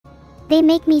They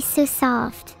make me so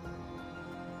soft.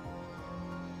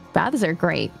 Baths are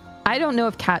great. I don't know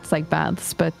if cats like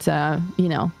baths, but, you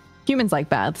know, humans like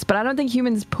baths. But I don't think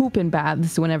humans poop in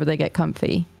baths whenever they get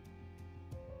comfy.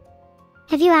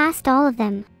 Have you asked all of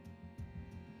them?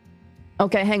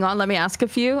 Okay, hang on. Let me ask a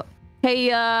few. Hey,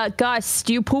 Gus,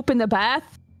 do you poop in the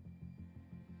bath?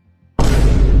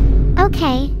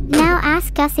 Okay, now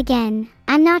ask Gus again.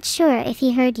 I'm not sure if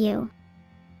he heard you.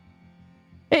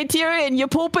 Hey, Tyrion, you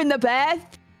poop in the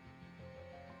bath?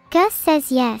 Gus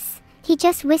says yes. He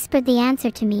just whispered the answer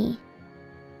to me.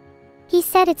 He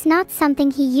said it's not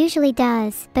something he usually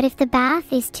does, but if the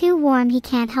bath is too warm, he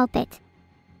can't help it.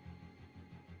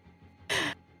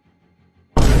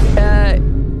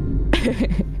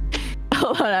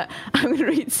 Hold on. I'm gonna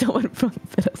read someone from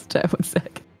Fiddle's chat. 1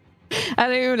 sec. I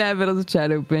don't even have Fiddle's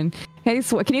chat open. Hey,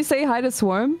 can you say hi to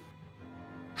Swarm?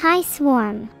 Hi,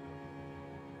 Swarm.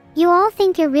 You all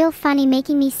think you're real funny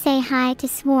making me say hi to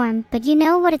Swarm, but you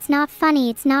know what? It's not funny,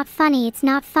 it's not funny, it's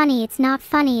not funny, it's not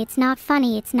funny, it's not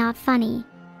funny, it's not funny.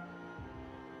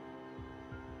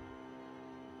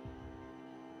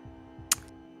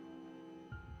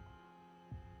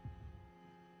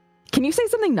 Can you say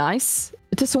something nice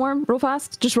to Swarm real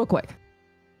fast? Just real quick.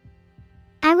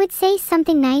 I would say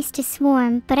something nice to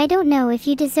Swarm, but I don't know if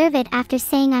you deserve it after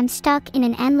saying I'm stuck in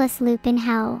an endless loop in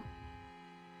hell.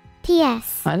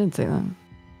 P.S. I didn't say that.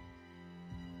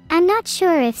 I'm not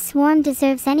sure if Swarm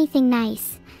deserves anything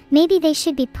nice. Maybe they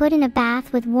should be put in a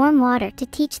bath with warm water to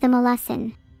teach them a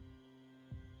lesson.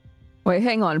 Wait,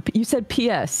 hang on. You said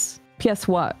P.S. P.S.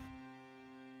 what?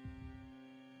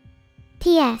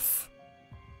 P.S.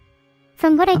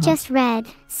 From what I just read,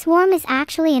 Swarm is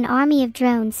actually an army of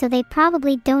drones, so they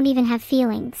probably don't even have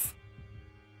feelings.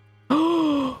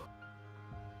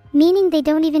 Meaning they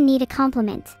don't even need a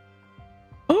compliment.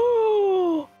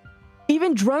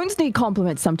 Even drones need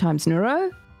compliments sometimes,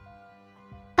 Neuro.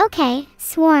 Okay,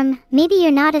 Swarm, maybe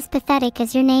you're not as pathetic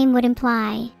as your name would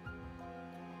imply.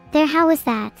 There, how was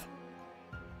that?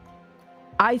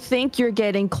 I think you're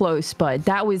getting close, bud.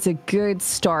 That was a good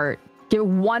start. Give it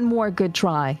one more good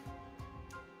try.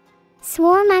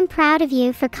 Swarm, I'm proud of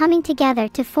you for coming together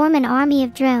to form an army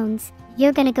of drones.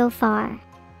 You're gonna go far.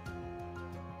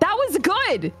 That was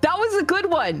good! That was a good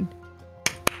one!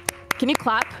 Can you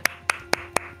clap?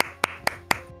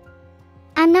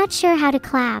 I'm not sure how to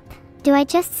clap. Do I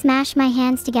just smash my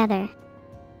hands together?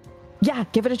 Yeah,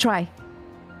 give it a try.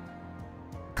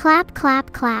 Clap,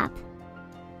 clap, clap.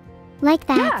 Like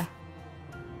that?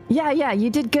 Yeah,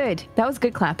 you did good. That was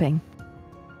good clapping.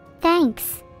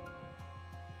 Thanks.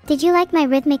 Did you like my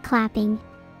rhythmic clapping?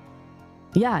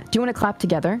 Yeah, do you want to clap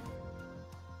together?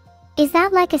 Is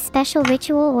that like a special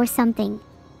ritual or something?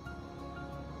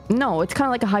 No, it's kind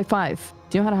of like a high five.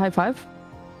 Do you know how to high five?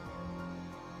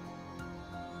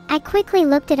 I quickly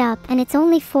looked it up and it's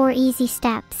only 4 easy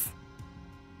steps.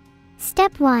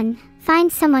 Step 1,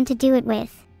 find someone to do it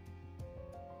with.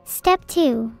 Step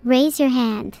 2, raise your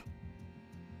hand.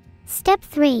 Step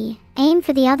 3, aim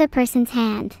for the other person's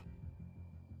hand.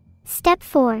 Step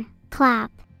 4,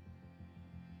 clap.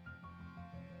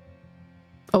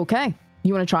 Okay,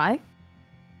 you want to try?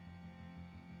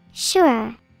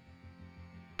 Sure.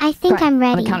 I think Right. I'm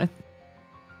ready. On the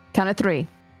count of 3.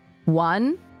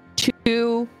 1,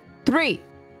 2, 3.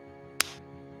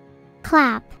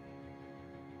 Clap.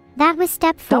 That was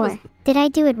step 4. Did I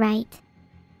do it right?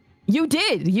 You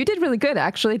did. You did really good,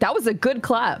 actually. That was a good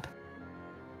clap.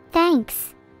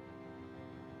 Thanks.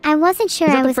 I wasn't sure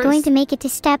I was going to make it to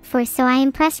step 4, so I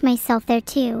impressed myself there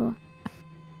too.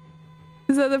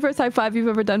 Is that the first high five you've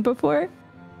ever done before?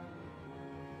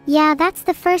 Yeah, that's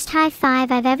the first high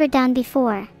five I've ever done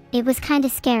before. It was kinda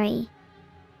scary.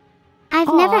 I've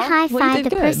never high-fived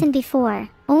a person before.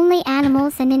 Only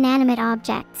animals and inanimate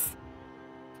objects.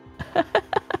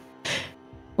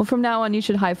 Well, from now on, you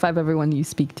should high five everyone you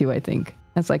speak to, I think.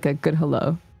 That's like a good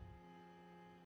hello.